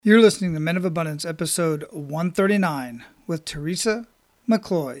You're listening to Men of Abundance, episode 139, with Teresa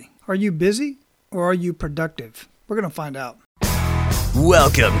McCloy. Are you busy or are you productive? We're going to find out.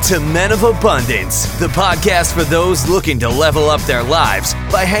 Welcome to Men of Abundance, the podcast for those looking to level up their lives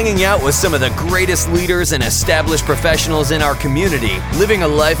by hanging out with some of the greatest leaders and established professionals in our community, living a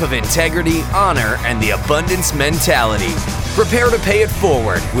life of integrity, honor, and the abundance mentality. Prepare to pay it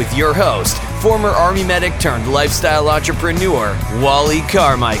forward with your host, former Army medic turned lifestyle entrepreneur, Wally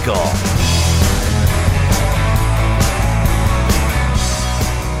Carmichael.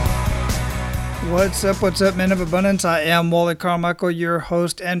 What's up, Men of Abundance? I am Wally Carmichael, your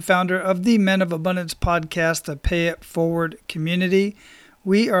host and founder of the Men of Abundance podcast, the Pay It Forward community.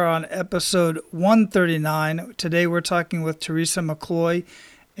 We are on episode 139. Today we're talking with Teresa McCloy,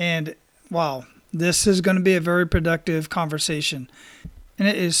 and wow, this is going to be a very productive conversation. And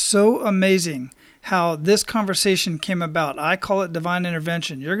it is so amazing how this conversation came about. I call it divine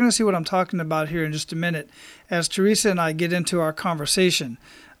intervention. You're going to see what I'm talking about here in just a minute as Teresa and I get into our conversation.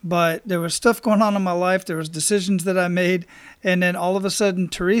 But there was stuff going on in my life. There was decisions that I made. And then all of a sudden,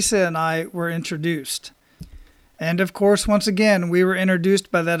 Teresa and I were introduced. And of course, once again, we were introduced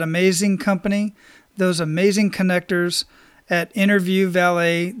by that amazing company, those amazing connectors at Interview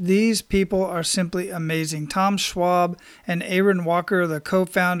Valet. These people are simply amazing. Tom Schwab and Aaron Walker are the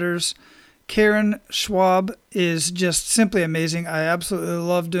co-founders. Karen Schwab is just simply amazing. I absolutely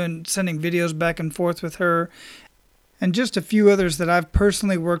love sending videos back and forth with her. And just a few others that I've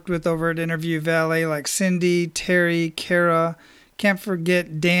personally worked with over at Interview Valet, like Cindy, Terry, Kara. Can't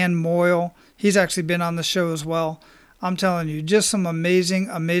forget Dan Moyle. He's actually been on the show as well. I'm telling you, just some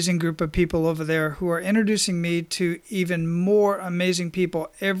amazing group of people over there who are introducing me to even more amazing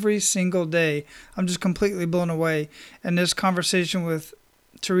people every single day. I'm just completely blown away. And this conversation with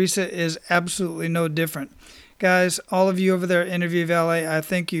Teresa is absolutely no different. Guys, all of you over there at Interview Valet, I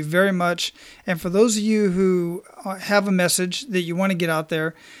thank you very much. And for those of you who have a message that you want to get out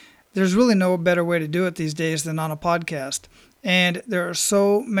there, there's really no better way to do it these days than on a podcast. And there are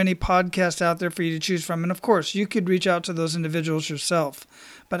so many podcasts out there for you to choose from. And of course, you could reach out to those individuals yourself.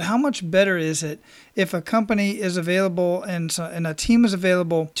 But how much better is it if a company is available and a team is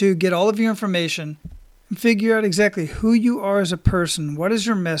available to get all of your information and figure out exactly who you are as a person, what is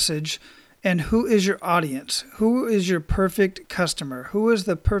your message, and who is your audience? Who is your perfect customer? Who is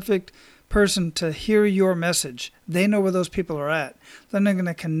the perfect person to hear your message? They know where those people are at. Then they're going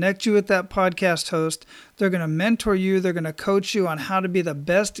to connect you with that podcast host. They're going to mentor you. They're going to coach you on how to be the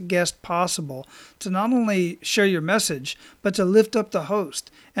best guest possible to not only share your message, but to lift up the host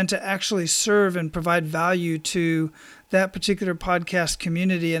and to actually serve and provide value to that particular podcast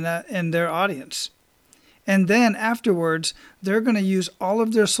community and their audience. And then afterwards, they're going to use all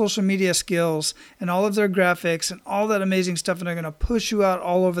of their social media skills and all of their graphics and all that amazing stuff, and they're going to push you out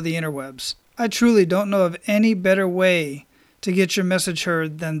all over the interwebs. I truly don't know of any better way to get your message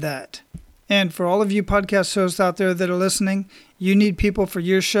heard than that. And for all of you podcast hosts out there that are listening, you need people for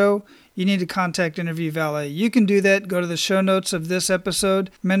your show, you need to contact Interview Valet. You can do that. Go to the show notes of this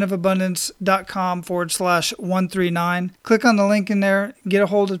episode, menofabundance.com/139. Click on the link in there, get a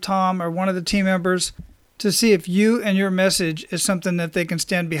hold of Tom or one of the team members to see if you and your message is something that they can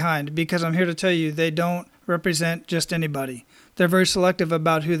stand behind, because I'm here to tell you they don't represent just anybody. They're very selective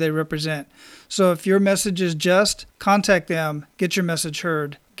about who they represent. So if your message is just, contact them, get your message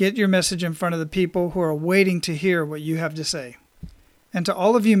heard, get your message in front of the people who are waiting to hear what you have to say. And to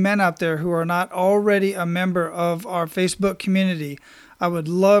all of you men out there who are not already a member of our Facebook community, I would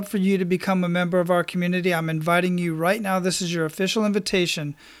love for you to become a member of our community. I'm inviting you right now. This is your official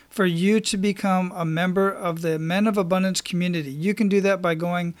invitation for you to become a member of the Men of Abundance community. You can do that by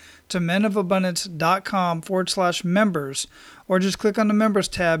going to menofabundance.com/members, or just click on the members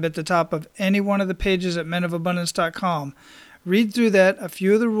tab at the top of any one of the pages at menofabundance.com. Read through that. A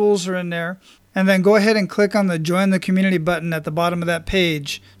few of the rules are in there. And then go ahead and click on the Join the Community button at the bottom of that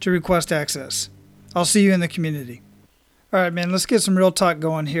page to request access. I'll see you in the community. All right, man, let's get some real talk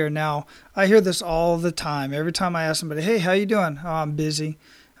going here now. I hear this all the time. Every time I ask somebody, hey, how you doing? Oh, I'm busy.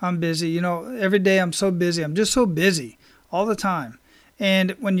 You know, every day I'm so busy. I'm just so busy all the time.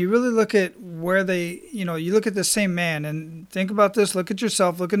 And when you really look at where you look at the same man and think about this, look at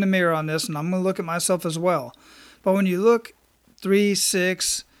yourself, look in the mirror on this, and I'm going to look at myself as well. But when you look 3,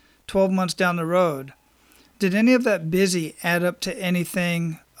 6, 12 months down the road, did any of that busy add up to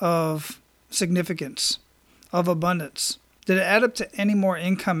anything of significance, of abundance? Did it add up to any more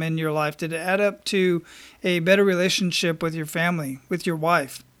income in your life? Did it add up to a better relationship with your family, with your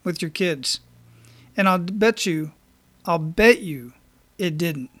wife, with your kids? And I'll bet you it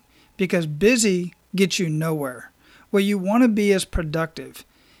didn't. Because busy gets you nowhere. What you want to be is productive.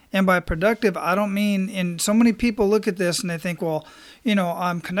 And by productive, I don't mean, and so many people look at this and they think, well,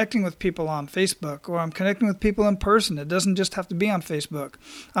 I'm connecting with people on Facebook, or I'm connecting with people in person. It doesn't just have to be on Facebook.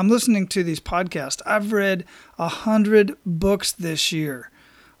 I'm listening to these podcasts. I've read 100 books this year.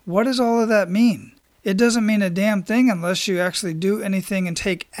 What does all of that mean? It doesn't mean a damn thing unless you actually do anything and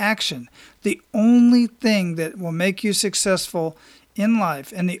take action. The only thing that will make you successful in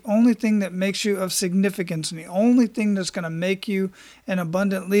life, and the only thing that makes you of significance, and the only thing that's going to make you an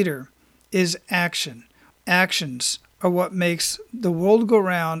abundant leader is action. Actions are what makes the world go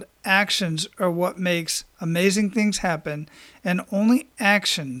round. Actions are what makes amazing things happen, and only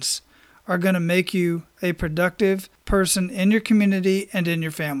actions are going to make you a productive person in your community and in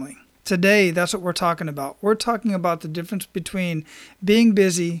your family. Today, that's what we're talking about. We're talking about the difference between being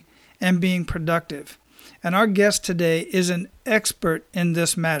busy and being productive. And our guest today is an expert in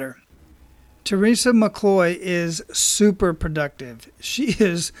this matter. Teresa McCloy is super productive. She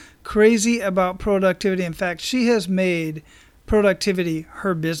is crazy about productivity. In fact, she has made productivity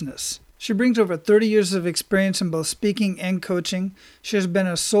her business. She brings over 30 years of experience in both speaking and coaching. She has been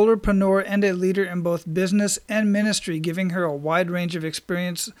a solopreneur and a leader in both business and ministry, giving her a wide range of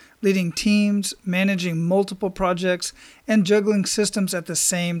experience leading teams, managing multiple projects, and juggling systems at the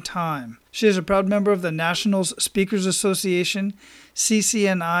same time. She is a proud member of the National Speakers Association,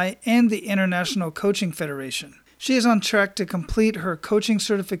 CCNI, and the International Coaching Federation. She is on track to complete her coaching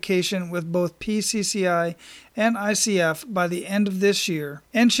certification with both PCCI and ICF by the end of this year,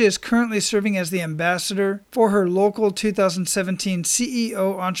 and she is currently serving as the ambassador for her local 2017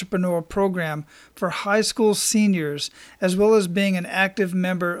 CEO Entrepreneur Program for high school seniors, as well as being an active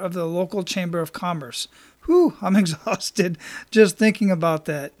member of the local Chamber of Commerce. Whew, I'm exhausted just thinking about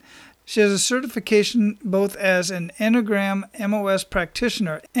that. She has a certification both as an Enneagram MOS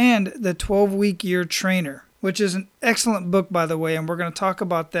practitioner and the 12-week year trainer, which is an excellent book, by the way, and we're going to talk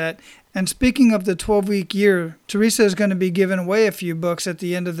about that. And speaking of the 12-week year, Teresa is going to be giving away a few books at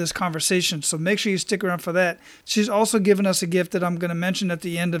the end of this conversation, so make sure you stick around for that. She's also given us a gift that I'm going to mention at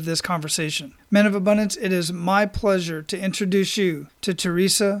the end of this conversation. Men of Abundance, it is my pleasure to introduce you to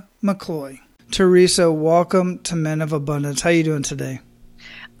Teresa McCloy. Teresa, welcome to Men of Abundance. How are you doing today?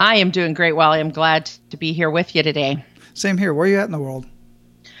 I am doing great, Wally. I'm glad to be here with you today. Same here. Where are you at in the world?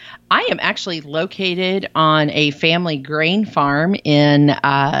 I am actually located on a family grain farm in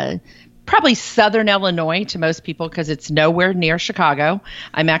probably southern Illinois to most people because it's nowhere near Chicago.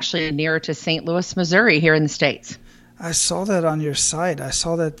 I'm actually nearer to St. Louis, Missouri here in the States. I saw that on your site. I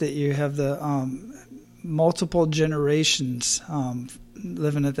saw that you have the multiple generations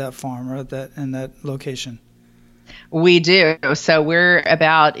living at that farm or in that location. We do. So we're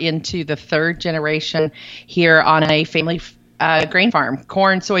about into the third generation here on a family grain farm,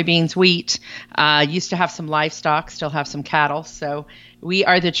 corn, soybeans, wheat, used to have some livestock, still have some cattle. So we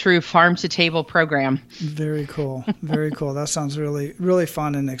are the true farm to table program. Very cool. Very cool. That sounds really, really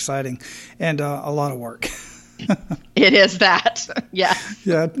fun and exciting and a lot of work. It is that. Yeah.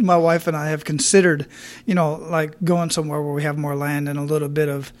 Yeah. My wife and I have considered, like going somewhere where we have more land and a little bit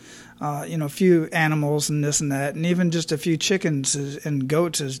of, a few animals and this and that, and even just a few chickens and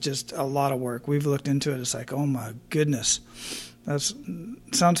goats is just a lot of work. We've looked into it. It's like, oh my goodness,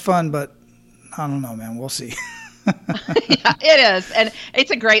 sounds fun, but I don't know, man. We'll see. Yeah, it is. And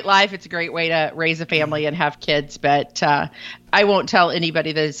it's a great life. It's a great way to raise a family and have kids. But I won't tell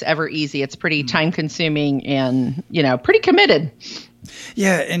anybody that it's ever easy. It's pretty time consuming and, pretty committed.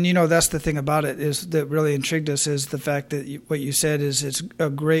 Yeah, and that's the thing about it is that really intrigued us is the fact that what you said is it's a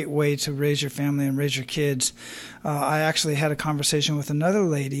great way to raise your family and raise your kids. I actually had a conversation with another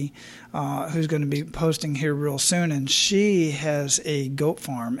lady who's going to be posting here real soon, and she has a goat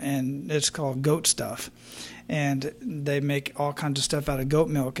farm, and it's called Goat Stuff. And they make all kinds of stuff out of goat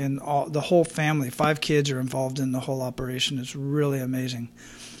milk, and the whole family, 5 kids, are involved in the whole operation. It's really amazing.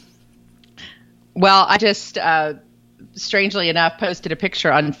 Well, I just strangely enough, posted a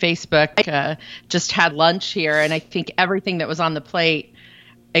picture on Facebook, just had lunch here, and I think everything that was on the plate,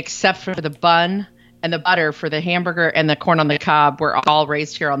 except for the bun and the butter for the hamburger and the corn on the cob, were all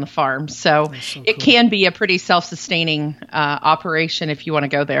raised here on the farm. So it can be a pretty self-sustaining operation if you want to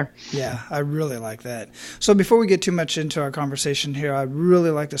go there. Yeah, I really like that. So before we get too much into our conversation here, I'd really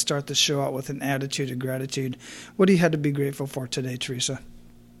like to start the show out with an attitude of gratitude. What do you have to be grateful for today, Teresa?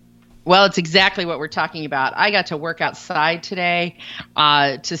 Well, it's exactly what we're talking about. I got to work outside today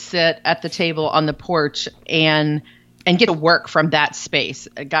to sit at the table on the porch and get to work from that space.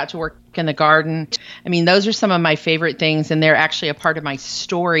 I got to work in the garden. I mean, those are some of my favorite things, and they're actually a part of my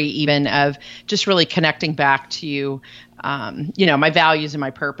story even of just really connecting back to, my values and my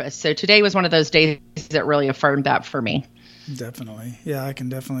purpose. So today was one of those days that really affirmed that for me. Definitely. Yeah, I can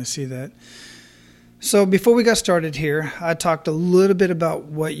definitely see that. So before we got started here, I talked a little bit about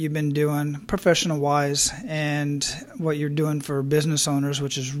what you've been doing professional-wise and what you're doing for business owners,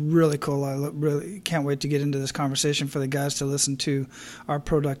 which is really cool. I really can't wait to get into this conversation for the guys to listen to our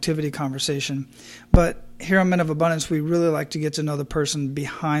productivity conversation. But here on Men of Abundance, we really like to get to know the person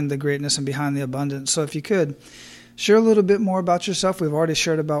behind the greatness and behind the abundance. So if you could, share a little bit more about yourself. We've already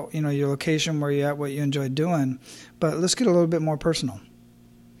shared about, your location, where you're at, what you enjoy doing, but let's get a little bit more personal.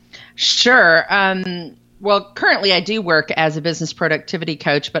 Sure. Well, currently I do work as a business productivity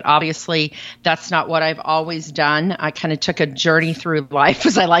coach, but obviously that's not what I've always done. I kind of took a journey through life,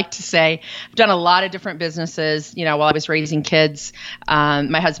 as I like to say. I've done a lot of different businesses, while I was raising kids.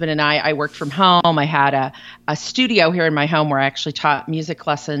 My husband and I worked from home. I had a studio here in my home where I actually taught music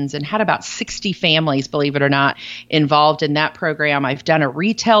lessons and had about 60 families, believe it or not, involved in that program. I've done a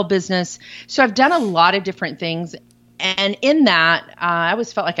retail business. So I've done a lot of different things. And in that, I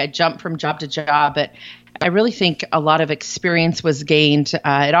always felt like I jumped from job to job, but I really think a lot of experience was gained.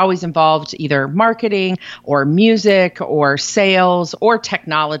 It always involved either marketing or music or sales or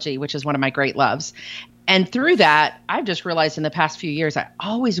technology, which is one of my great loves. And through that, I've just realized in the past few years, I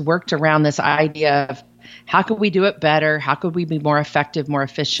always worked around this idea of how could we do it better? How could we be more effective, more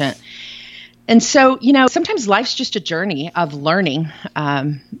efficient? And so, sometimes life's just a journey of learning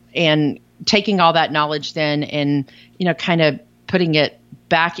and taking all that knowledge then and, kind of putting it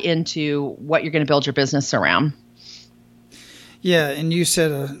back into what you're going to build your business around. Yeah. And you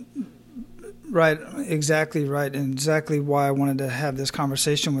said exactly right. And exactly why I wanted to have this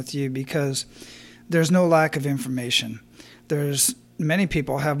conversation with you, because there's no lack of information. There's many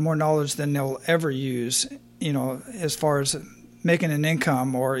people have more knowledge than they'll ever use, as far as making an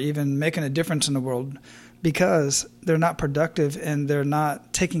income or even making a difference in the world, because they're not productive and they're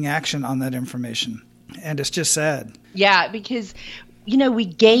not taking action on that information. And it's just sad. Yeah, because, we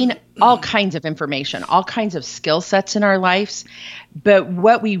gain all kinds of information, all kinds of skill sets in our lives. But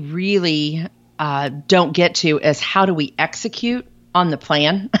what we really don't get to is how do we execute on the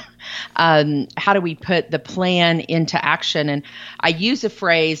plan? How do we put the plan into action? And I use a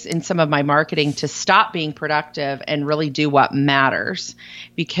phrase in some of my marketing to stop being productive and really do what matters,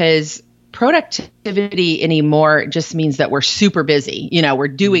 because productivity anymore just means that we're super busy. We're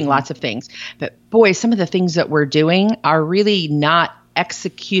doing lots of things, but boy, some of the things that we're doing are really not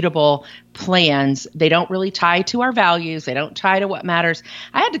executable plans. They don't really tie to our values. They don't tie to what matters.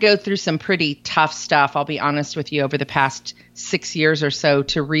 I had to go through some pretty tough stuff, I'll be honest with you, over the past 6 years or so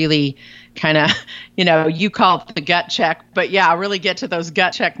to really kind of, you call it the gut check, but yeah, really get to those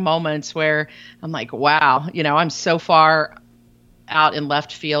gut check moments where I'm like, wow, I'm so far out in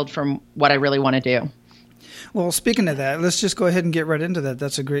left field from what I really want to do. Well, speaking of that, let's just go ahead and get right into that.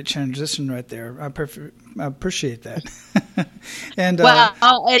 That's a great transition right there. I appreciate that. And go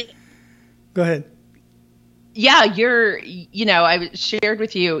ahead. Yeah, I shared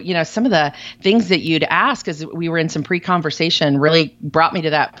with you, some of the things that you'd ask as we were in some pre-conversation really brought me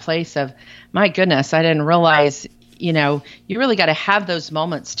to that place of, my goodness, I didn't realize, you really got to have those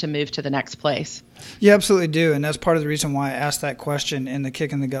moments to move to the next place. You absolutely do. And that's part of the reason why I asked that question in the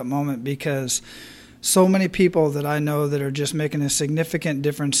kick in the gut moment, because so many people that I know that are just making a significant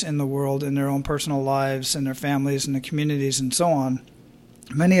difference in the world, in their own personal lives and their families and the communities and so on,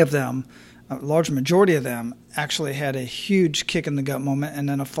 many of them, a large majority of them, actually had a huge kick in the gut moment and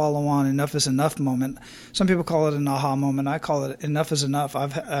then a follow-on enough is enough moment. Some people call it an aha moment. I call it enough is enough.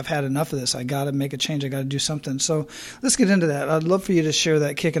 I've had enough of this. I got to make a change. I got to do something. So let's get into that. I'd love for you to share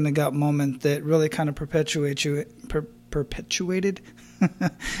that kick in the gut moment that really kind of perpetuated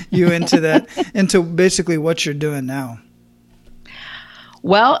you into that, into basically what you're doing now.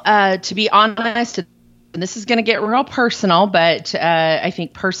 Well, to be honest, and this is going to get real personal, but I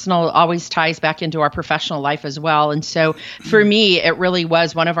think personal always ties back into our professional life as well. And so for me, it really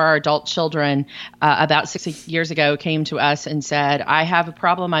was one of our adult children about 6 years ago came to us and said, I have a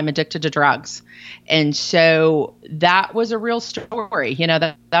problem. I'm addicted to drugs. And so that was a real story.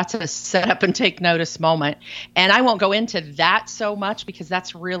 That's a set up and take notice moment. And I won't go into that so much because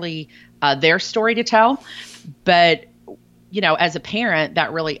that's really their story to tell. But as a parent,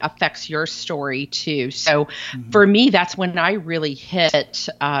 that really affects your story too. So for me, that's when I really hit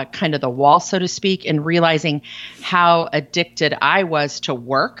kind of the wall, so to speak, and realizing how addicted I was to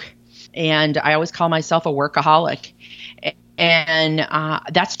work. And I always call myself a workaholic. And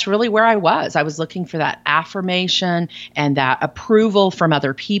that's really where I was. I was looking for that affirmation and that approval from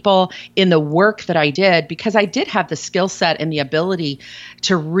other people in the work that I did, because I did have the skill set and the ability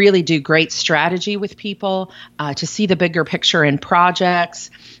to really do great strategy with people, to see the bigger picture in projects.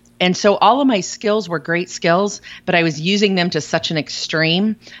 And so all of my skills were great skills, but I was using them to such an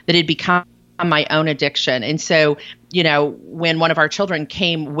extreme that it become my own addiction. And so, when one of our children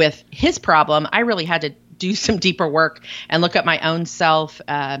came with his problem, I really had to do some deeper work and look at my own self,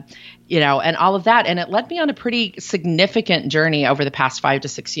 and all of that. And it led me on a pretty significant journey over the past 5 to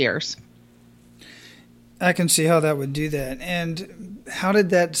 6 years. I can see how that would do that. And how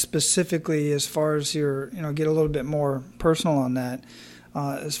did that specifically, as far as your, get a little bit more personal on that,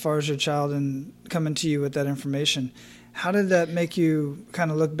 as far as your child and coming to you with that information, how did that make you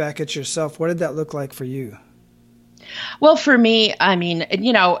kind of look back at yourself? What did that look like for you? Well, for me,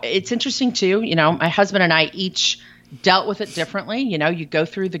 it's interesting too. My husband and I each dealt with it differently. You go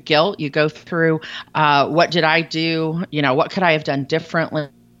through the guilt, you go through what did I do? What could I have done differently?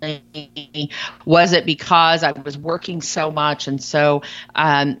 Was it because I was working so much? And so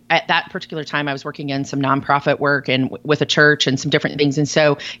at that particular time, I was working in some nonprofit work and with a church and some different things. And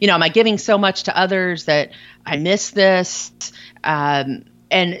so, am I giving so much to others that I miss this? And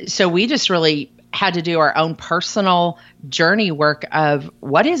so we just really had to do our own personal journey work of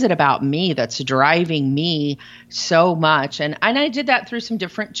what is it about me that's driving me so much. And I did that through some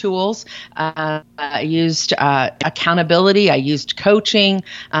different tools. I used accountability. I used coaching,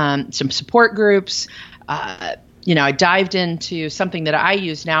 some support groups. I dived into something that I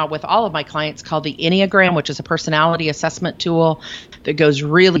use now with all of my clients called the Enneagram, which is a personality assessment tool that goes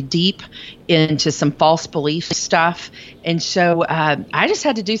really deep into some false belief stuff. And so I just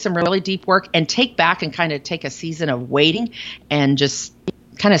had to do some really deep work and take back and kind of take a season of waiting and just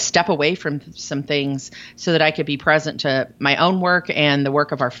kind of step away from some things so that I could be present to my own work and the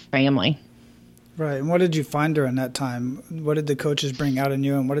work of our family. Right. And what did you find during that time? What did the coaches bring out in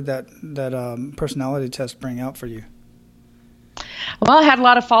you, and what did that personality test bring out for you? Well, I had a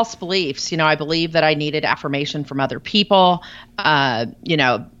lot of false beliefs. I believed that I needed affirmation from other people.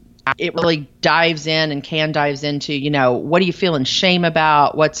 It really dives in and dives into, what are you feeling shame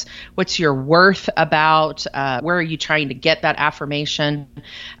about? What's your worth about? Where are you trying to get that affirmation?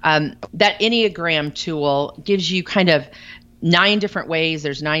 That Enneagram tool gives you kind of 9 different ways.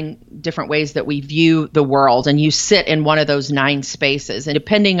 There's 9 different ways that we view the world, and you sit in one of those 9 spaces. And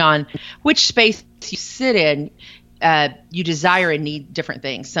depending on which space you sit in, you desire and need different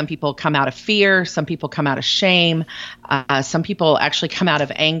things. Some people come out of fear. Some people come out of shame. Some people actually come out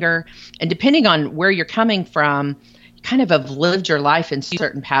of anger. And depending on where you're coming from, you kind of have lived your life in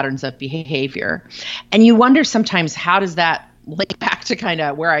certain patterns of behavior. And you wonder sometimes, how does that link back to kind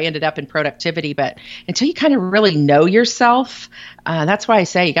of where I ended up in productivity? But until you kind of really know yourself, that's why I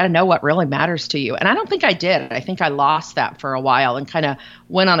say you got to know what really matters to you. And I don't think I did. I think I lost that for a while and kind of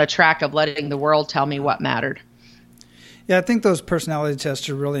went on a track of letting the world tell me what mattered. Yeah, I think those personality tests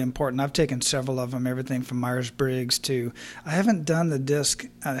are really important. I've taken several of them, everything from Myers-Briggs to, I haven't done the DISC.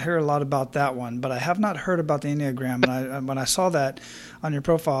 I hear a lot about that one, but I have not heard about the Enneagram. And when I saw that on your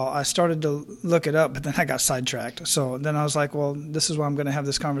profile, I started to look it up, but then I got sidetracked. So then I was like, well, this is why I'm going to have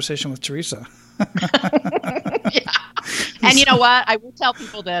this conversation with Teresa. Yeah. And you know what? I will tell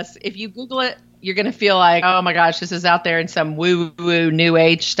people this. If you Google it, you're going to feel like, oh my gosh, this is out there in some woo-woo new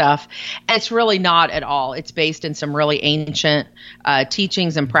age stuff. And it's really not at all. It's based in some really ancient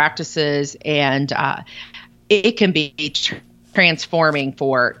teachings and practices. And it can be transforming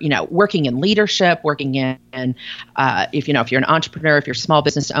for, working in leadership, working in, if you're an entrepreneur, if you're a small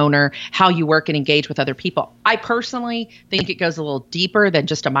business owner, how you work and engage with other people. I personally think it goes a little deeper than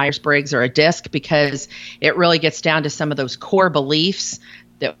just a Myers-Briggs or a DISC, because it really gets down to some of those core beliefs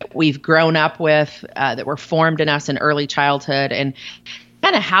that we've grown up with, that were formed in us in early childhood, and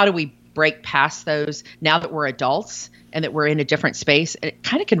kind of how do we break past those now that we're adults and that we're in a different space. It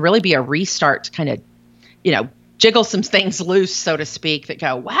kind of can really be a restart to kind of, jiggle some things loose, so to speak, that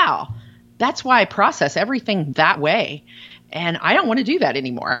go, wow, that's why I process everything that way. And I don't want to do that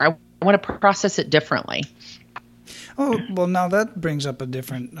anymore. I want to process it differently. Oh, well, now that brings up a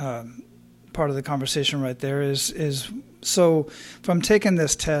different part of the conversation right there is so from taking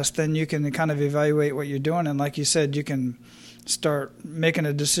this test, then you can kind of evaluate what you're doing. And like you said, you can start making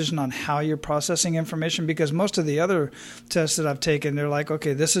a decision on how you're processing information, because most of the other tests that I've taken, they're like,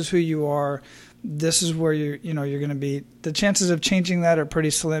 okay, this is who you are. This is where you're going to be. The chances of changing that are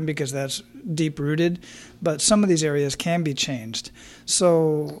pretty slim because that's deep rooted, but some of these areas can be changed.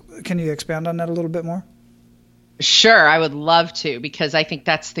 So can you expand on that a little bit more? Sure, I would love to, because I think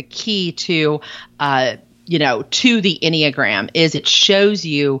that's the key to to the Enneagram, is it shows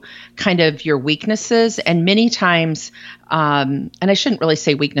you kind of your weaknesses, and many times, and I shouldn't really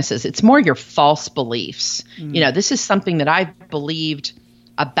say weaknesses, it's more your false beliefs. This is something that I've believed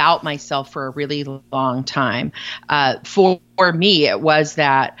about myself for a really long time. For for me, it was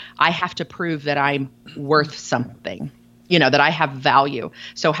that I have to prove that I'm worth something, that I have value.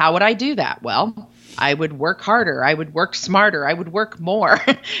 So how would I do that? Well, I would work harder. I would work smarter. I would work more,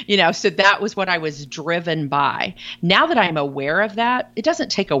 so that was what I was driven by. Now that I'm aware of that, it doesn't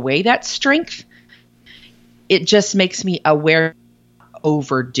take away that strength. It just makes me aware,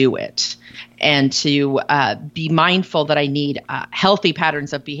 overdo it, and to be mindful that I need healthy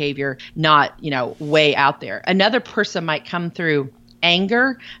patterns of behavior, not, way out there. Another person might come through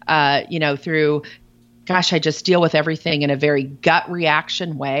anger, through, gosh, I just deal with everything in a very gut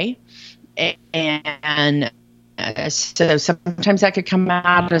reaction way. And so sometimes that could come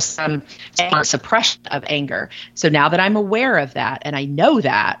out of some suppression of anger. So now that I'm aware of that and I know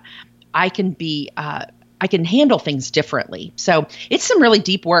that, I can handle things differently. So it's some really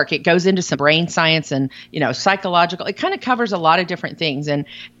deep work. It goes into some brain science and, psychological. It kind of covers a lot of different things. And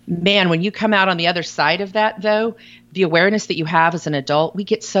man, when you come out on the other side of that, though, the awareness that you have as an adult, we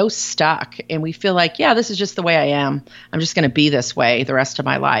get so stuck and we feel like, yeah, this is just the way I am. I'm just going to be this way the rest of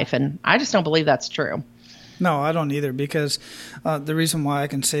my life. And I just don't believe that's true. No, I don't either, because the reason why I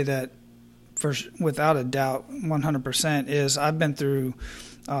can say that without a doubt, 100%, is I've been through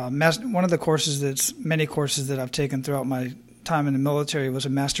one of the many courses that I've taken throughout my time in the military was a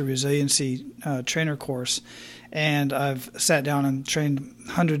Master Resiliency trainer course. And I've sat down and trained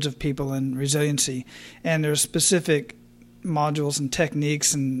hundreds of people in resiliency. And there's specific modules and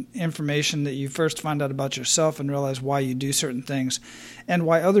techniques and information that you first find out about yourself and realize why you do certain things and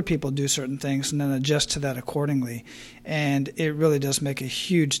why other people do certain things, and then adjust to that accordingly. And it really does make a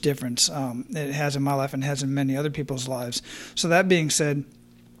huge difference. It has in my life and has in many other people's lives. So that being said,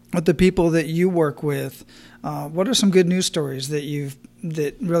 with the people that you work with, what are some good news stories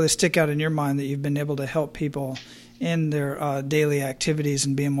that really stick out in your mind that you've been able to help people in their daily activities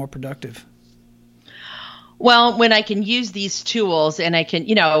and being more productive? Well, when I can use these tools and I can,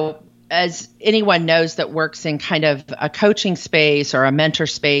 as anyone knows that works in kind of a coaching space or a mentor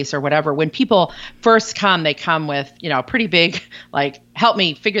space or whatever, when people first come, they come with, pretty big, like, help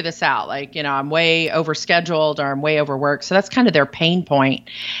me figure this out. Like, I'm way overscheduled or I'm way overworked. So that's kind of their pain point.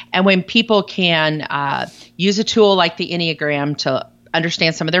 And when people can use a tool like the Enneagram to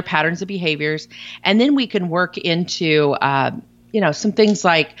understand some of their patterns of behaviors, and then we can work into some things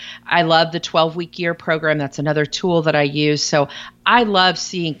like, I love the 12-week year program. That's another tool that I use. So I love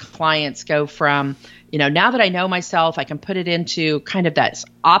seeing clients go from, now that I know myself, I can put it into kind of that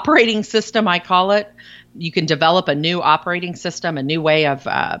operating system, I call it. You can develop a new operating system, a new way of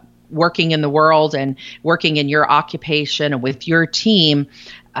working in the world and working in your occupation and with your team.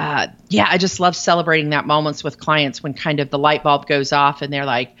 I just love celebrating that moments with clients when kind of the light bulb goes off and they're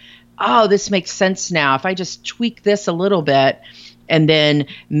like, oh, this makes sense now. If I just tweak this a little bit and then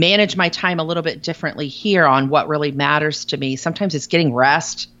manage my time a little bit differently here on what really matters to me. Sometimes it's getting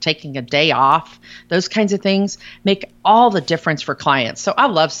rest, taking a day off. Those kinds of things make all the difference for clients. So I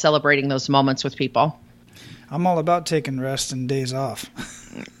love celebrating those moments with people. I'm all about taking rest and days off.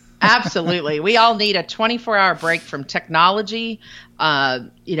 Absolutely. We all need a 24-hour break from technology.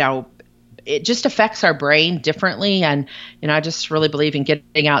 It just affects our brain differently. And, I just really believe in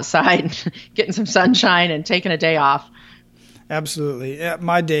getting outside, getting some sunshine and taking a day off. Absolutely. Yeah,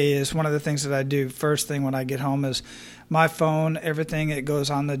 my day is one of the things that I do first thing when I get home is my phone, everything that goes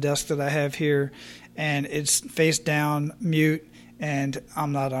on the desk that I have here, and it's face down, mute, and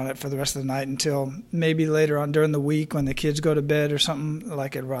I'm not on it for the rest of the night until maybe later on during the week when the kids go to bed or something,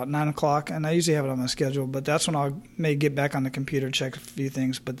 like at about 9 o'clock. And I usually have it on my schedule, but that's when I may get back on the computer, check a few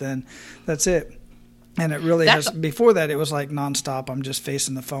things, but then that's it. And it really before that, it was like nonstop. I'm just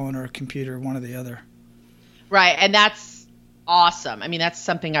facing the phone or a computer, one or the other. Right. And that's awesome. I mean, that's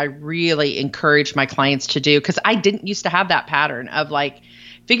something I really encourage my clients to do, because I didn't used to have that pattern of like,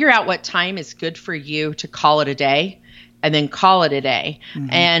 figure out what time is good for you to call it a day and then call it a day.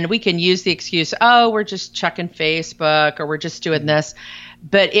 Mm-hmm. And we can use the excuse, oh, we're just checking Facebook or we're just doing this.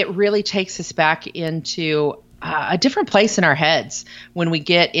 But it really takes us back into a different place in our heads when we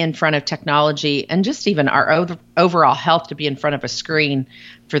get in front of technology, and just even our overall health. To be in front of a screen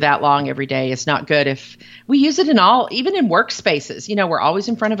for that long every day is not good. If we use it even in workspaces, we're always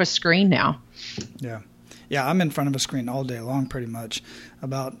in front of a screen now. Yeah, I'm in front of a screen all day long, pretty much.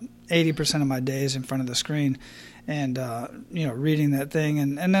 About 80% of my day is in front of the screen and, reading that thing.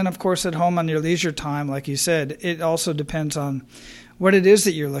 And then, of course, at home on your leisure time, like you said, it also depends on what it is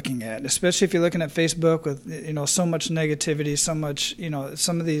that you're looking at, especially if you're looking at Facebook with, so much negativity, so much,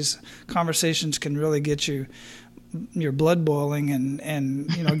 some of these conversations can really get your blood boiling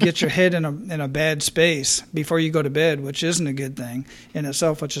and get your head in a bad space before you go to bed, which isn't a good thing in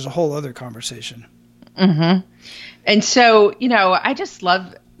itself, which is a whole other conversation. Mm-hmm. And so, I just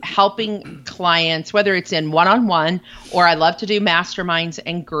love helping clients, whether it's in one-on-one or I love to do masterminds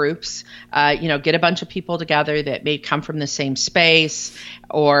and groups, get a bunch of people together that may come from the same space,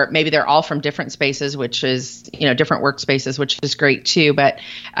 or maybe they're all from different spaces, which is, different workspaces, which is great too. But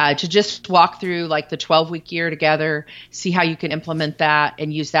to just walk through like the 12-week year together, see how you can implement that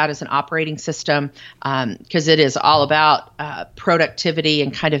and use that as an operating system, because it is all about productivity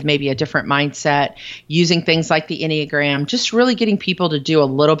and kind of maybe a different mindset, using things like the Enneagram, just really getting people to do a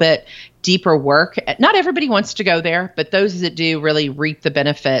little bit deeper work. Not everybody wants to go there, but those that do really reap the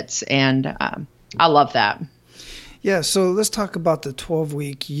benefits. And I love that. Yeah, so let's talk about the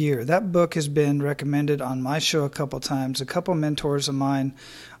 12-week year. That book has been recommended on my show a couple times. A couple mentors of mine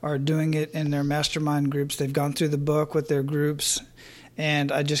are doing it in their mastermind groups. They've gone through the book with their groups,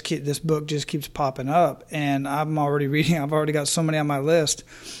 and this book just keeps popping up. And I'm already reading. I've already got so many on my list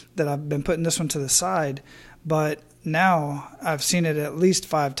that I've been putting this one to the side. But now I've seen it at least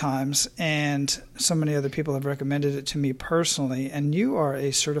 5 times, and so many other people have recommended it to me personally. And you are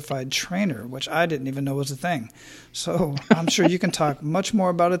a certified trainer, which I didn't even know was a thing. So I'm sure you can talk much more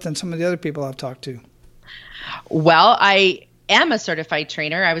about it than some of the other people I've talked to. Well, I am a certified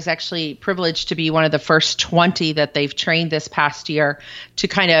trainer. I was actually privileged to be one of the first 20 that they've trained this past year to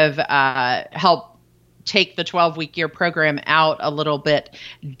kind of help take the 12-week year program out a little bit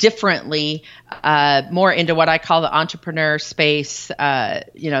differently, more into what I call the entrepreneur space,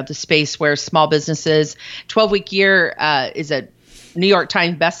 the space where small businesses. 12-week year is a New York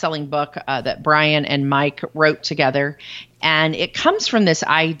Times bestselling book that Brian and Mike wrote together. And it comes from this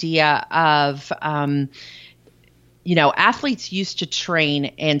idea of, athletes used to train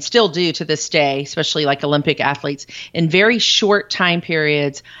and still do to this day, especially like Olympic athletes, in very short time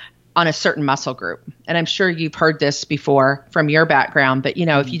periods on a certain muscle group. And I'm sure you've heard this before from your background, but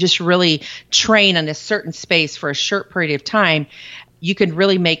if you just really train in a certain space for a short period of time, you can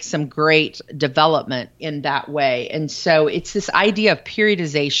really make some great development in that way. And so it's this idea of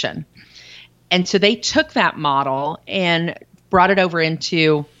periodization. And so they took that model and brought it over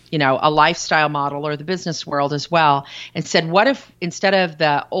into, a lifestyle model or the business world as well, and said, what if instead of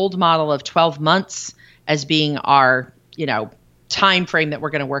the old model of 12 months as being our, time frame that we're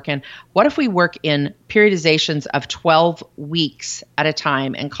going to work in, what if we work in periodizations of 12 weeks at a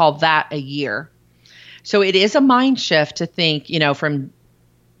time and call that a year? So it is a mind shift to think, from,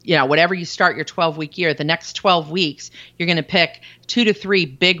 whenever you start your 12-week year, the next 12 weeks, you're going to pick 2 to 3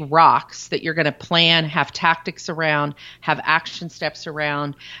 big rocks that you're going to plan, have tactics around, have action steps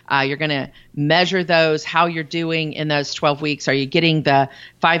around. You're going to measure those, how you're doing in those 12 weeks. Are you getting the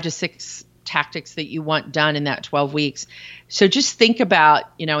 5 to 6 tactics that you want done in that 12 weeks? So just think about,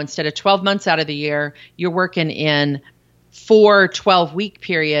 instead of 12 months out of the year, you're working in 4 12-week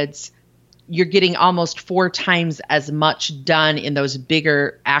periods. You're getting almost 4 times as much done in those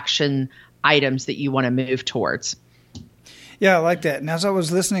bigger action items that you want to move towards. Yeah, I like that. And as I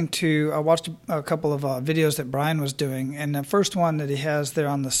was listening I watched a couple of videos that Brian was doing, and the first one that he has there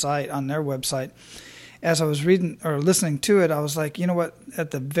on the site, on their website, as I was reading or listening to it, I was like, you know what,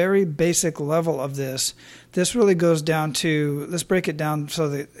 at the very basic level of this really goes down to, let's break it down so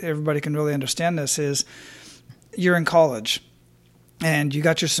that everybody can really understand this, is you're in college and you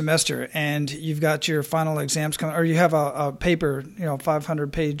got your semester and you've got your final exams coming, or you have a paper,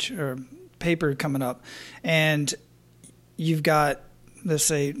 500-page or paper coming up, and you've got, let's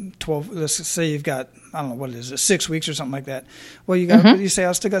say you've got, I don't know what it is, 6 weeks or something like that. Well, you say,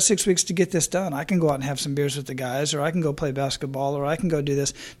 I still got 6 weeks to get this done. I can go out and have some beers with the guys, or I can go play basketball, or I can go do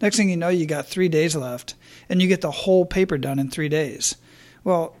this. Next thing you know, you got 3 days left, and you get the whole paper done in 3 days.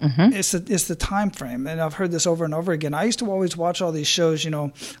 Well, it's the time frame, and I've heard this over and over again. I used to always watch all these shows,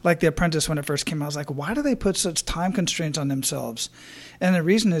 like The Apprentice when it first came out. I was like, why do they put such time constraints on themselves? And the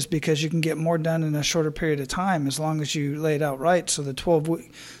reason is because you can get more done in a shorter period of time as long as you lay it out right. So the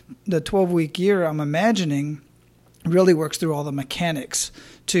 12-week year, I'm imagining, really works through all the mechanics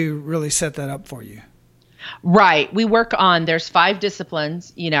to really set that up for you. Right. We work on, there's 5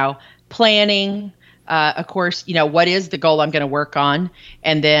 disciplines, planning. Of course, what is the goal I'm going to work on?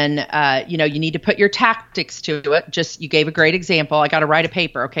 And then, you need to put your tactics to it. You gave a great example. I got to write a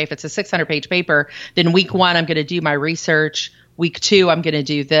paper. Okay. If it's a 600-page paper, then week 1, I'm going to do my research. Week 2, I'm going to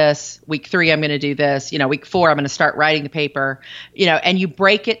do this. Week 3, I'm going to do this. Week 4, I'm going to start writing the paper, and you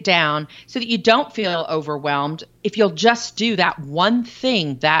break it down so that you don't feel overwhelmed. If you'll just do that one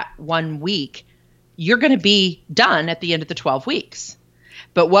thing that 1 week, you're going to be done at the end of the 12 weeks.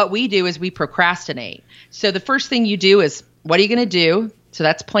 But what we do is we procrastinate. So the first thing you do is, what are you going to do? So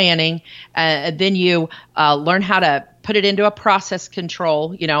that's planning. Then you learn how to put it into a process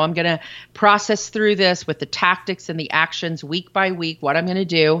control. I'm going to process through this with the tactics and the actions week by week, what I'm going to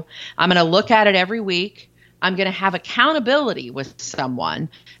do. I'm going to look at it every week. I'm going to have accountability with someone,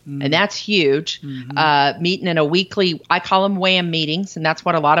 and that's huge. Meeting in a weekly, I call them WHAM meetings, and that's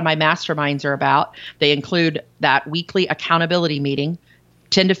what a lot of my masterminds are about. They include that weekly accountability meeting,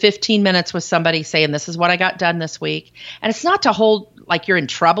 10 to 15 minutes with somebody saying, this is what I got done this week. And it's not to hold like you're in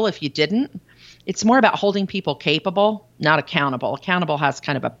trouble if you didn't. It's more about holding people capable, not accountable. Accountable has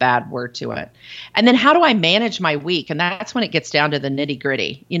kind of a bad word to it. And then how do I manage my week? And that's when it gets down to the nitty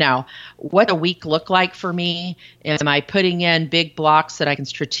gritty. What a week look like for me? Am I putting in big blocks that I can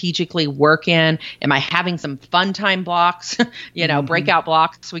strategically work in? Am I having some fun time blocks? Breakout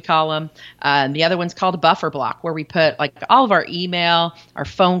blocks, we call them. And the other one's called a buffer block, where we put like all of our email, our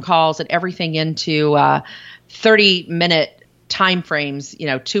phone calls, and everything into 30-minute time frames,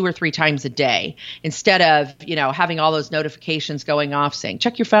 2 or 3 times a day, instead of, having all those notifications going off saying,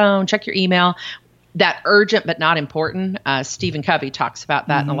 check your phone, check your email. That urgent but not important. Stephen Covey talks about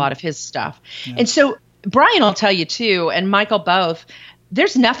that in a lot of his stuff. Yeah. And so Brian will tell you too, and Michael both,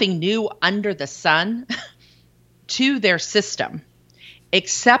 there's nothing new under the sun to their system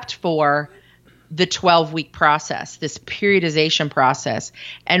except for the 12-week process, this periodization process,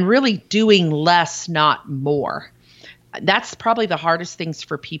 and really doing less, not more. That's probably the hardest things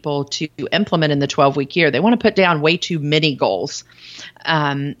for people to implement in the 12-week year. They want to put down way too many goals.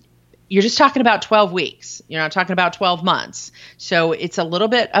 You're just talking about 12 weeks. You're not talking about 12 months. So it's a little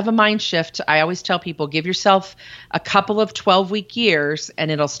bit of a mind shift. I always tell people, give yourself a couple of 12-week years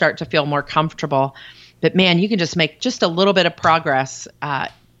and it'll start to feel more comfortable. But man, you can just make just a little bit of progress.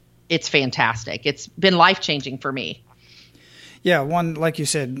 It's fantastic. It's been life-changing for me. Yeah, one, like you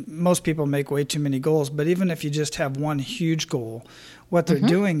said, most people make way too many goals, but even if you just have one huge goal, what they're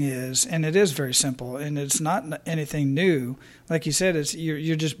doing is, and it is very simple, and it's not anything new. Like you said, it's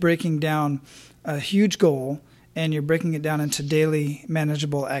you're just breaking down a huge goal, and you're breaking it down into daily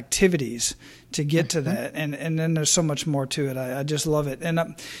manageable activities to get to that. And then there's so much more to it. I just love it. And,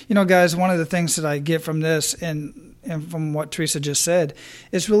 guys, one of the things that I get from this and from what Teresa just said,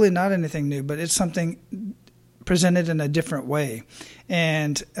 it's really not anything new, but it's something presented in a different way.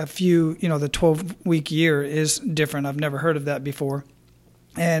 And the 12-week year is different. I've never heard of that before.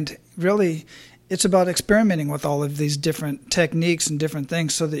 And really, it's about experimenting with all of these different techniques and different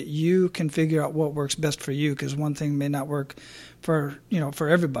things so that you can figure out what works best for you, because one thing may not work for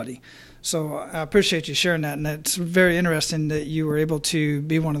everybody. So I appreciate you sharing that. And it's very interesting that you were able to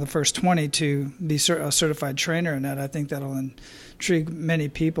be one of the first 20 to be a certified trainer in that. I think that'll intrigue many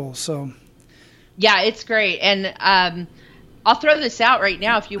people. So yeah, it's great. And I'll throw this out right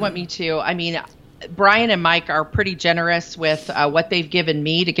now if you want me to. I mean, Brian and Mike are pretty generous with what they've given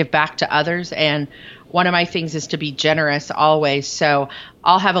me to give back to others. And one of my things is to be generous always. So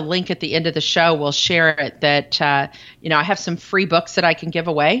I'll have a link at the end of the show. We'll share it that, I have some free books that I can give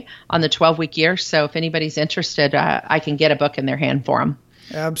away on the 12-week year. So if anybody's interested, I can get a book in their hand for them.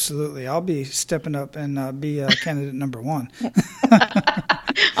 Absolutely. I'll be stepping up and be candidate number 1.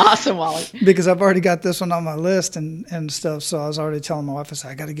 Awesome, Wally. Because I've already got this one on my list and stuff. So I was already telling my office,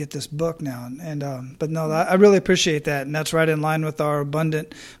 I got to get this book now. But no, I really appreciate that. And that's right in line with our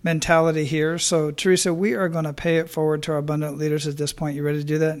abundant mentality here. So Teresa, we are going to pay it forward to our abundant leaders at this point. You ready to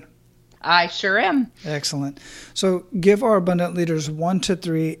do that? I sure am. Excellent. So give our abundant leaders 1 to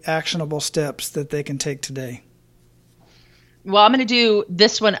 3 actionable steps that they can take today. Well, I'm going to do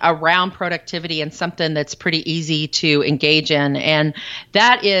this one around productivity and something that's pretty easy to engage in. And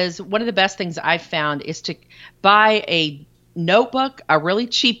that is one of the best things I've found is to buy a notebook, a really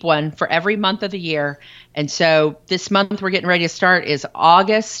cheap one for every month of the year. And so this month we're getting ready to start is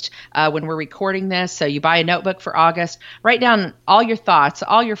August when we're recording this. So you buy a notebook for August, write down all your thoughts,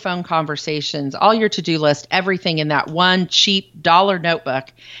 all your phone conversations, all your to-do list, everything in that one cheap dollar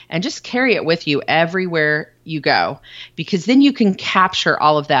notebook, and just carry it with you everywhere you go, because then you can capture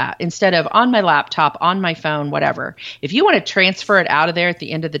all of that instead of on my laptop, on my phone, whatever. If you want to transfer it out of there at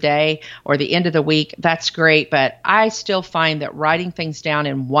the end of the day or the end of the week, that's great. But I still find that writing things down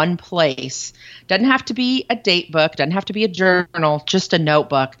in one place, doesn't have to be a date book, doesn't have to be a journal, just a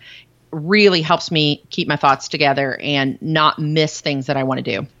notebook, really helps me keep my thoughts together and not miss things that I want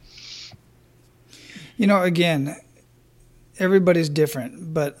to do. Again, everybody's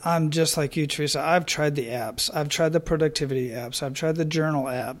different, but I'm just like you, Teresa. I've tried the apps. I've tried the productivity apps. I've tried the journal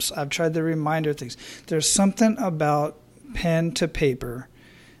apps. I've tried the reminder things. There's something about pen to paper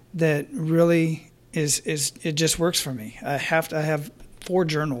that really is it just works for me. I have 4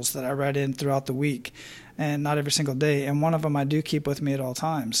 journals that I write in throughout the week. and not every single day. And one of them I do keep with me at all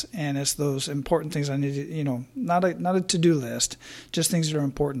times. And it's those important things I need to, not a to-do list, just things that are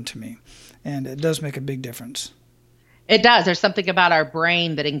important to me. And it does make a big difference. It does. There's something about our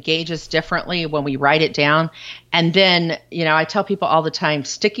brain that engages differently when we write it down. And then, I tell people all the time,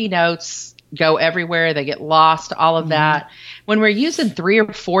 sticky notes go everywhere. They get lost, all of that. When we're using 3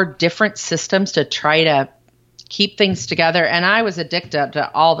 or 4 different systems to try to keep things together, and I was addicted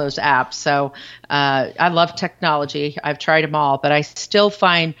to all those apps. So I love technology. I've tried them all, but I still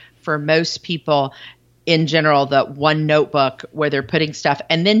find for most people in general, the one notebook where they're putting stuff,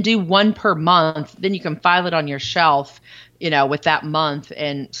 and then do one per month. Then you can file it on your shelf, with that month,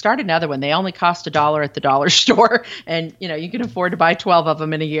 and start another one. They only cost $1 at the dollar store, and you can afford to buy 12 of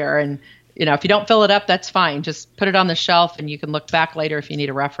them in a year. And if you don't fill it up, that's fine. Just put it on the shelf, and you can look back later if you need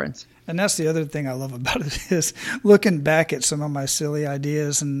a reference. And that's the other thing I love about it is looking back at some of my silly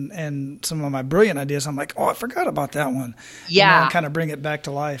ideas and some of my brilliant ideas. I'm like, oh, I forgot about that one. Yeah, and kind of bring it back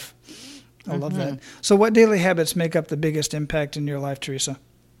to life. I love that. So what daily habits make up the biggest impact in your life, Teresa?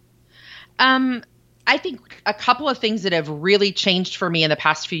 I think a couple of things that have really changed for me in the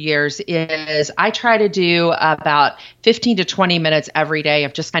past few years is I try to do about 15 to 20 minutes every day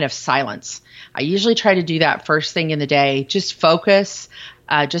of just kind of silence. I usually try to do that first thing in the day, just focus,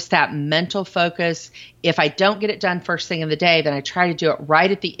 just that mental focus. If I don't get it done first thing in the day, then I try to do it right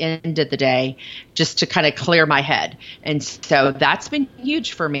at the end of the day just to kind of clear my head. And so that's been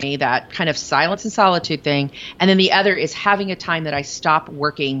huge for me, that kind of silence and solitude thing. And then the other is having a time that I stop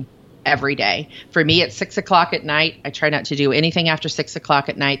working every day. For me, at 6 o'clock at night, I try not to do anything after 6 o'clock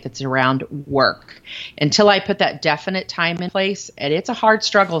at night that's around work until I put that definite time in place. And it's a hard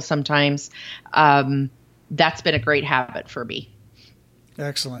struggle sometimes. That's been a great habit for me.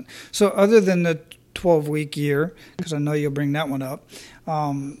 Excellent. So other than the 12-week year, because I know you'll bring that one up,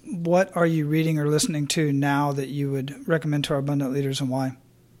 what are you reading or listening to now that you would recommend to our abundant leaders, and why?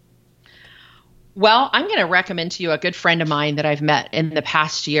 Well, I'm going to recommend to you a good friend of mine that I've met in the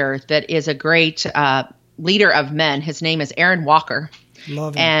past year that is a great leader of men. His name is Aaron Walker.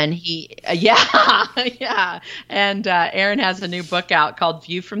 Love him. And yeah. And Aaron has a new book out called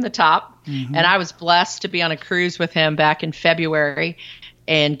View from the Top. Mm-hmm. And I was blessed to be on a cruise with him back in February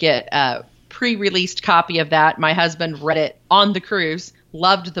and get a pre-released copy of that. My husband read it on the cruise,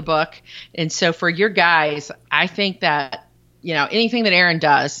 loved the book. And so for your guys, I think that, anything that Aaron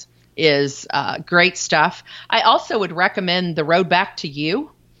does is great stuff. I also would recommend The Road Back to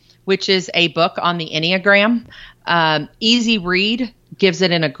You, which is a book on the Enneagram. Easy read, gives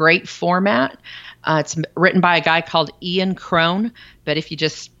it in a great format. It's written by a guy called Ian Crone, but if you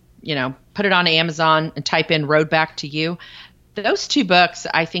just, put it on Amazon and type in Road Back to You, those 2 books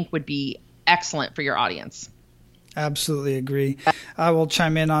I think would be excellent for your audience. Absolutely agree. I will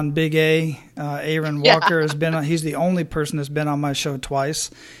chime in on Big A. Aaron Walker has been on, he's the only person that's been on my show twice.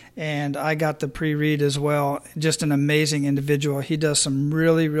 And I got the pre-read as well. Just an amazing individual. He does some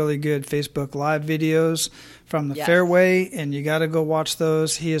really, really good Facebook Live videos from the fairway, and you got to go watch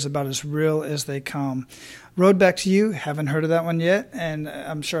those. He is about as real as they come. Road Back to You, haven't heard of that one yet, and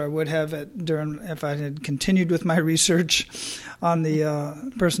I'm sure I would have if I had continued with my research on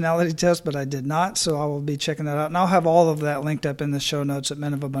the personality test, but I did not, so I will be checking that out. And I'll have all of that linked up in the show notes at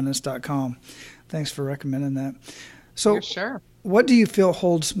menofabundance.com. Thanks for recommending that. So, sure. What do you feel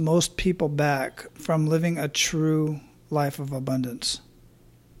holds most people back from living a true life of abundance?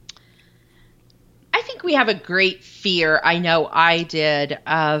 I think we have a great fear, I know I did,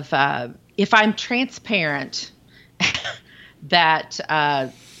 of if I'm transparent, that,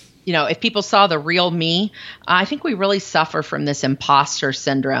 if people saw the real me, I think we really suffer from this imposter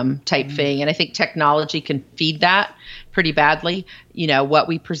syndrome type thing. And I think technology can feed that pretty badly. What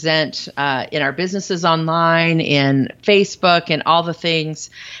we present in our businesses online, in Facebook, and all the things.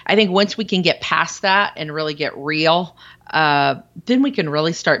 I think once we can get past that and really get real, then we can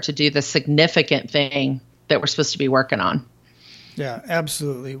really start to do the significant thing that we're supposed to be working on. Yeah,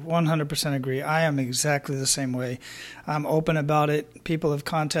 absolutely. 100% agree. I am exactly the same way. I'm open about it. People have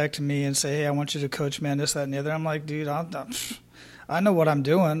contacted me and say, hey, I want you to coach me on this, that, and the other. I'm like, dude, I know what I'm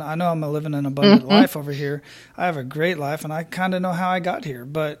doing. I know I'm living an abundant life over here. I have a great life, and I kind of know how I got here.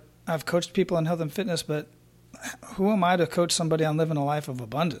 But I've coached people in health and fitness, but who am I to coach somebody on living a life of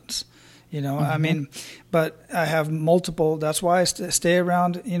abundance? I mean, but I have multiple, that's why I stay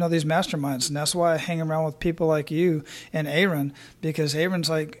around, these masterminds. And that's why I hang around with people like you and Aaron, because Aaron's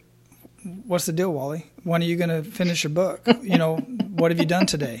like, what's the deal, Wally? When are you going to finish your book? What have you done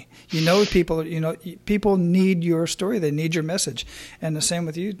today? People need your story. They need your message. And the same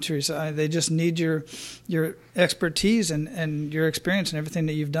with you, Teresa. They just need your expertise and your experience and everything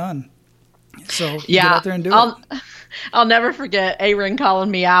that you've done. So yeah, get out there and do it. I'll never forget Aaron calling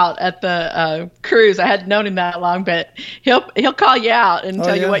me out at the cruise. I hadn't known him that long, but he'll call you out and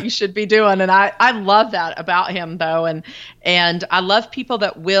tell you what you should be doing. And I love that about him, though. And I love people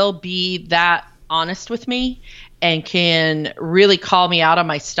that will be that honest with me and can really call me out on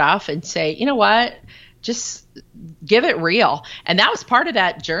my stuff and say, you know what, just give it real. And that was part of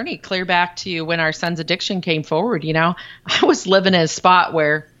that journey, clear back to when our son's addiction came forward. You know, I was living in a spot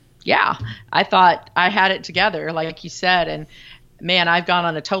where, yeah, I thought I had it together, like you said. And man, I've gone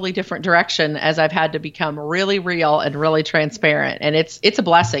on a totally different direction as I've had to become really real and really transparent. And it's a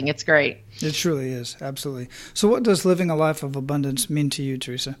blessing. It's great. It truly is. Absolutely. So what does living a life of abundance mean to you,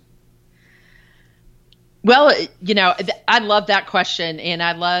 Teresa? Well, you know, I love that question, and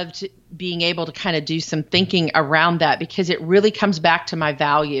I loved being able to kind of do some thinking around that because it really comes back to my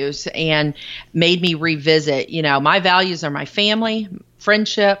values and made me revisit, you know, my values are my family,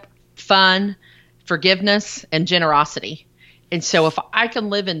 friendship, fun, forgiveness, and generosity. And so if I can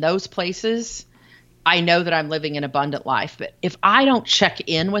live in those places, I know that I'm living an abundant life. But if I don't check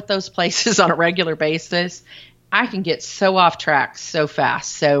in with those places on a regular basis, I can get so off track so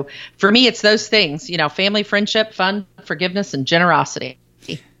fast. So for me, it's those things, you know, family, friendship, fun, forgiveness, and generosity.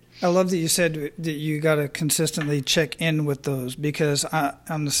 I love that you said that you got to consistently check in with those because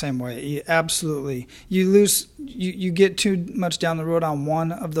I'm the same way. You get too much down the road on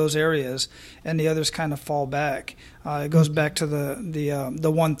one of those areas and the others kind of fall back. It goes back to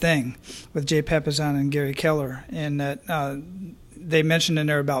the one thing with Jay Papasan and Gary Keller, and that they mentioned in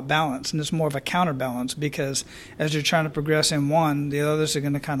there about balance, and it's more of a counterbalance because as you're trying to progress in one, the others are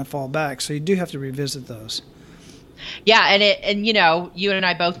going to kind of fall back. So you do have to revisit those. Yeah, and you know, you and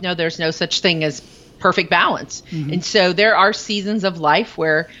I both know there's no such thing as perfect balance. Mm-hmm. And so there are seasons of life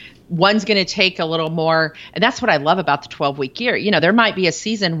where one's going to take a little more, and that's what I love about the 12-week year. You know, there might be a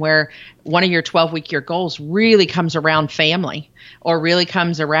season where one of your 12-week year goals really comes around family or really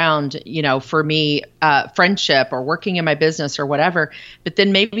comes around, you know, for me, friendship or working in my business or whatever. But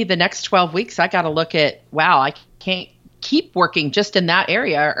then maybe the next 12 weeks, I got to look at, wow, I can't keep working just in that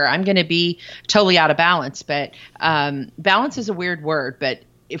area or I'm going to be totally out of balance. But balance is a weird word, but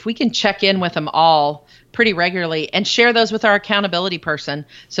if we can check in with them all pretty regularly and share those with our accountability person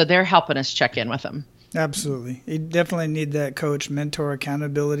so they're helping us check in with them. Absolutely. You definitely need that coach, mentor,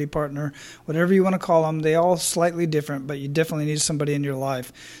 accountability partner, whatever you want to call them. They all slightly different, but you definitely need somebody in your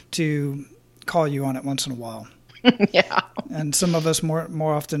life to call you on it once in a while. Yeah. And some of us more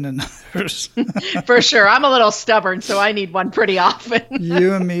often than others. For sure. I'm a little stubborn, so I need one pretty often.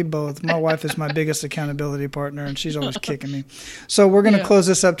 You and me both. My wife is my biggest accountability partner, and she's always kicking me. So we're going to close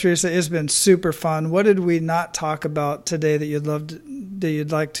this up, Teresa. It's been super fun. What did we not talk about today that you'd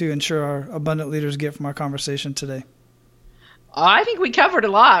like to ensure our abundant leaders get from our conversation today? I think we covered a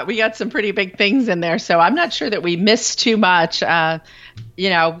lot. We got some pretty big things in there, so I'm not sure that we missed too much. You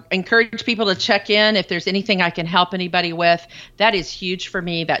know, encourage people to check in if there's anything I can help anybody with. That is huge for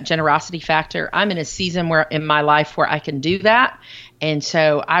me, that generosity factor. I'm in a season where in my life where I can do that, and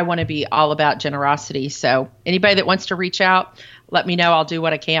so I want to be all about generosity. So anybody that wants to reach out, let me know. I'll do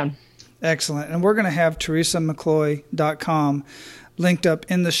what I can. Excellent. And we're going to have teresamccloy.com linked up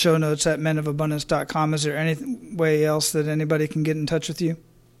in the show notes at menofabundance.com. Is there any way else that anybody can get in touch with you?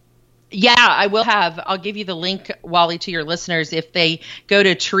 Yeah, I'll give you the link, Wally, to your listeners. If they go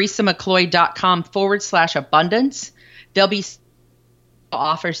to teresamccloy.com/abundance, there'll be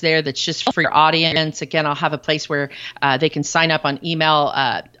offers there that's just for your audience. Again, I'll have a place where they can sign up on email.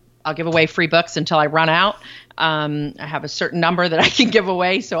 I'll give away free books until I run out. I have a certain number that I can give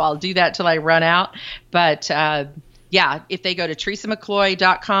away, so I'll do that till I run out. But yeah, if they go to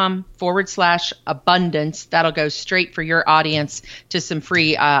teresamccloy.com/abundance, that'll go straight for your audience to some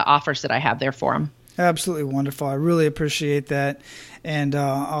free offers that I have there for them. Absolutely wonderful. I really appreciate that. And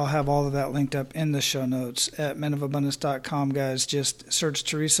I'll have all of that linked up in the show notes at menofabundance.com, guys. Just search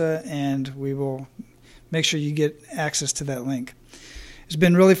Teresa and we will make sure you get access to that link. It's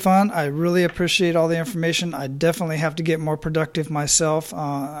been really fun. I really appreciate all the information. I definitely have to get more productive myself.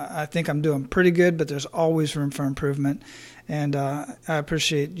 I think I'm doing pretty good, but there's always room for improvement. And I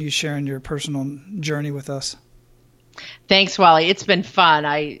appreciate you sharing your personal journey with us. Thanks, Wally. It's been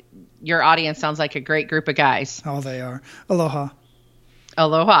fun. Your audience sounds like a great group of guys. Oh, they are. Aloha.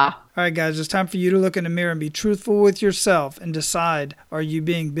 Aloha. All right, guys, it's time for you to look in the mirror and be truthful with yourself and decide, are you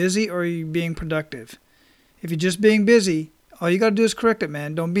being busy or are you being productive? If you're just being busy, all you got to do is correct it,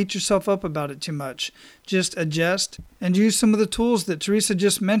 man. Don't beat yourself up about it too much. Just adjust and use some of the tools that Teresa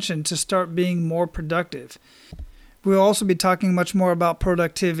just mentioned to start being more productive. We'll also be talking much more about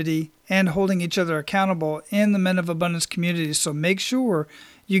productivity and holding each other accountable in the Men of Abundance community. So make sure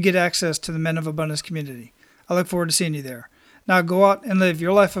you get access to the Men of Abundance community. I look forward to seeing you there. Now go out and live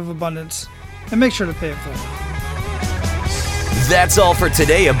your life of abundance and make sure to pay it forward. That's all for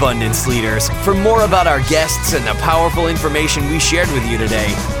today, Abundance Leaders. For more about our guests and the powerful information we shared with you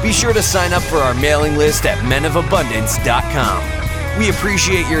today, be sure to sign up for our mailing list at menofabundance.com. We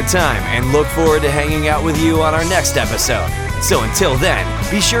appreciate your time and look forward to hanging out with you on our next episode. So until then,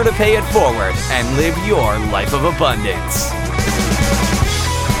 be sure to pay it forward and live your life of abundance.